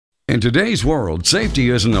In today's world,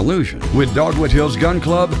 safety is an illusion. With Dogwood Hills Gun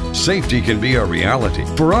Club, safety can be a reality.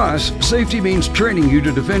 For us, safety means training you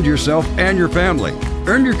to defend yourself and your family.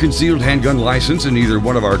 Earn your concealed handgun license in either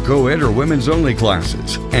one of our co-ed or women's only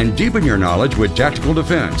classes, and deepen your knowledge with tactical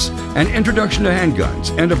defense, an introduction to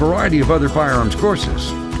handguns, and a variety of other firearms courses.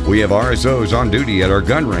 We have RSOs on duty at our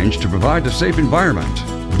gun range to provide a safe environment.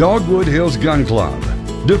 Dogwood Hills Gun Club.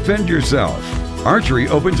 Defend yourself. Archery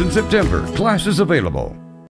opens in September. Classes available.